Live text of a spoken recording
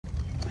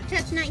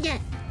touch, not yet.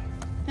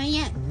 Not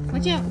yet.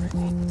 Watch out.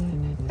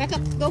 Back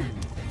up, go.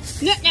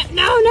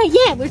 No, not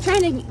yet. We're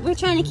trying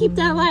to keep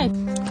that alive.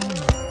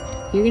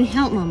 You're gonna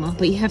help Mama,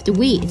 but you have to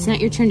wait. It's not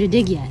your turn to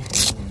dig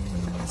yet.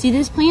 See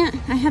this plant?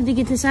 I have to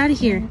get this out of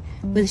here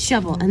with a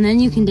shovel, and then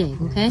you can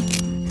dig, okay?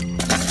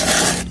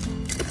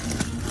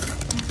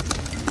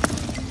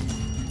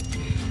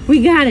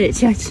 We got it,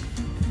 Chutch.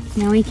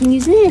 Now we can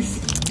use this.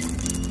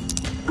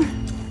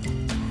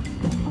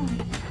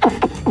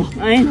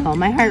 I know,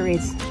 my heart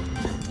rate's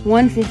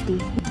 150.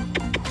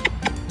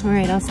 All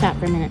right, I'll stop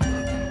for a minute.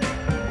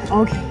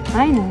 Okay,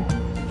 I know.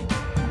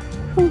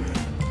 Whew.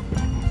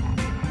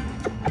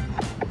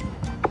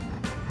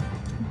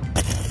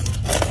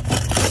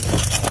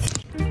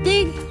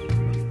 Dig.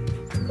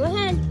 Go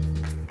ahead.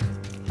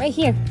 Right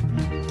here.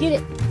 Get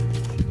it.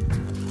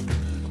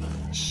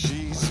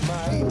 She's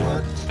my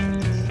work.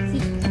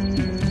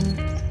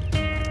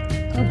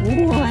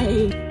 Good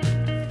boy.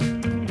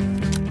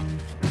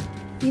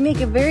 You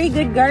make a very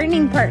good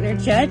gardening partner,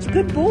 Chutch.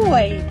 Good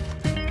boy.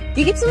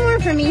 You get some more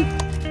for me.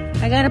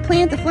 I gotta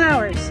plant the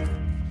flowers.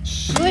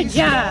 Good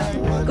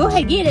job. Go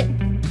ahead, get it.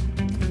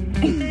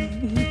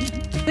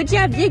 Good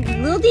job, dig a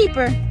little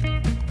deeper.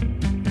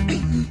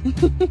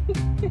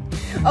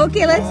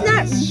 Okay, let's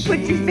not put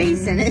your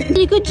face in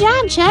it. Good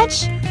job,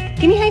 Chutch.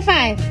 Give me a high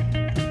five.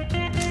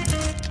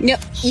 No,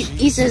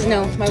 he says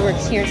no. My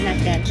work's here is not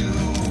done.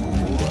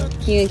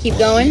 You gonna keep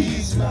going?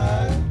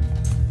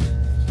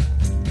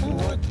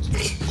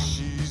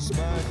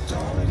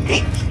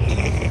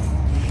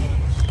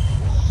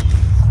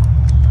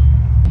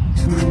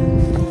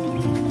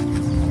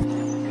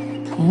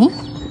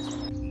 Okay.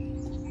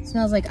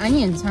 Smells like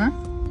onions, huh?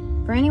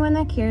 For anyone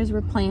that cares,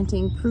 we're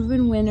planting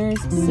proven winners,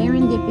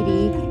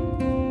 serendipity,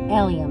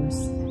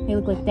 alliums. They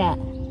look like that.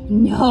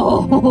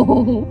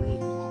 No!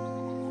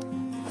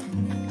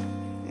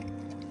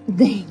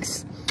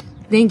 Thanks.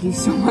 Thank you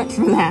so much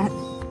for that.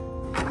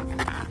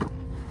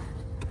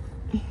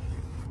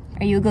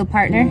 Are you a good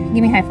partner? Give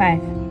me a high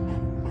five.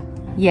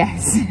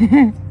 Yes.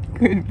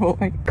 Good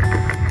boy.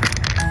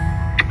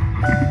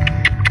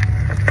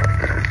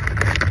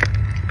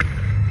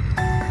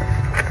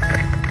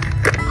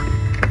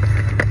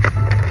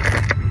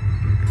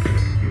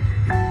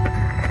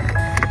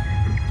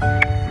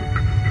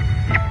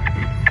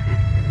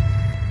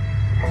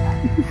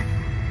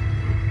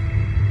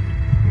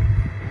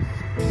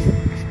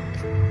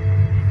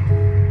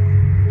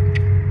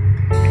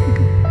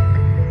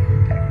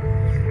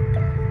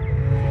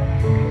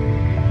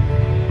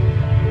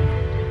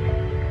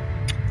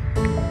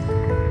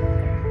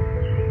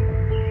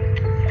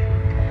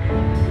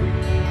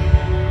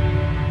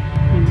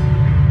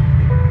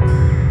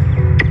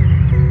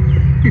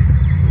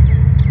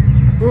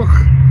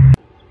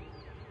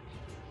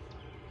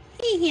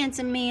 Hey,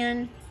 handsome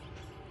man.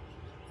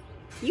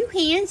 You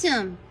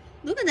handsome.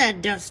 Look at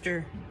that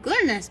duster.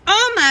 Goodness.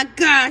 Oh my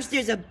gosh,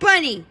 there's a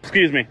bunny.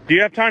 Excuse me. Do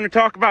you have time to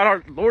talk about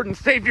our Lord and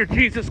Savior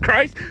Jesus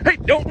Christ? Hey,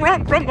 don't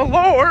run from the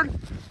Lord.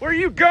 Where are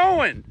you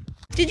going?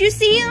 Did you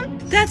see him?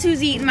 That's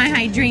who's eating my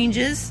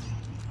hydrangeas.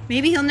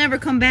 Maybe he'll never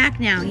come back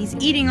now. He's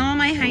eating all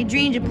my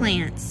hydrangea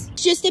plants.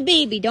 It's just a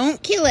baby.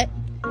 Don't kill it.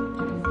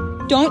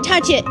 Don't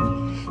touch it.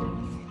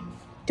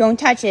 Don't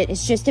touch it.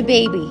 It's just a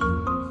baby.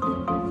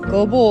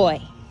 Go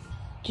boy.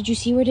 Did you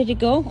see where did it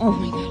go? Oh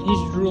my god,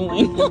 he's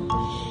drooling.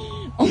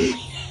 Oh my god.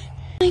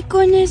 My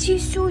goodness,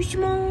 he's so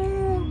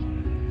small.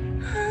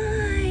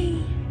 Hi.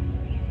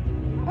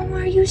 Oh,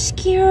 are you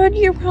scared?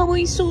 You're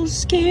probably so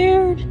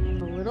scared.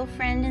 A little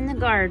friend in the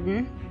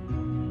garden.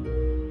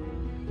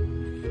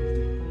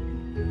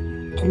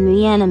 And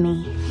the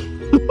enemy.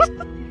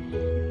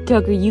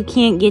 Tucker, you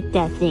can't get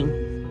that thing.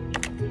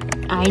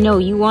 I know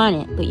you want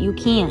it, but you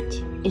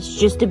can't. It's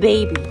just a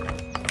baby.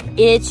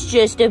 It's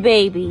just a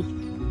baby.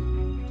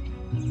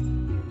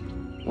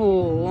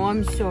 Oh,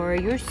 I'm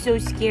sorry. You're so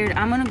scared.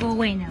 I'm gonna go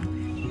away now.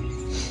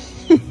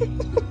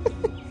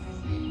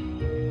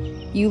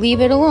 You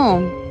leave it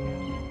alone.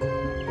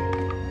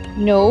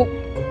 Nope.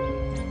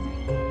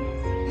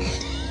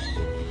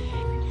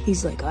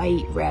 He's like, I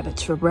eat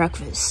rabbits for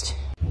breakfast.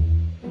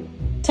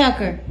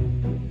 Tucker,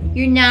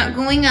 you're not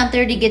going out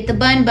there to get the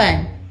bun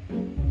bun.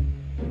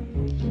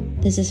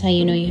 This is how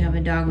you know you have a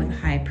dog with a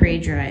high prey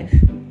drive.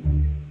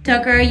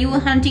 Tucker, are you a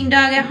hunting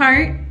dog at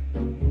heart?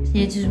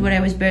 This is what I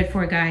was bred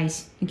for,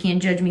 guys. You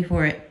can't judge me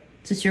for it.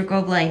 It's a circle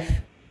of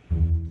life.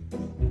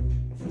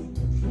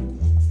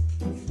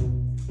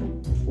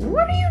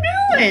 What are you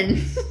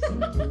doing?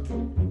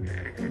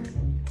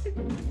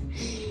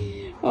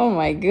 Oh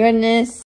my goodness.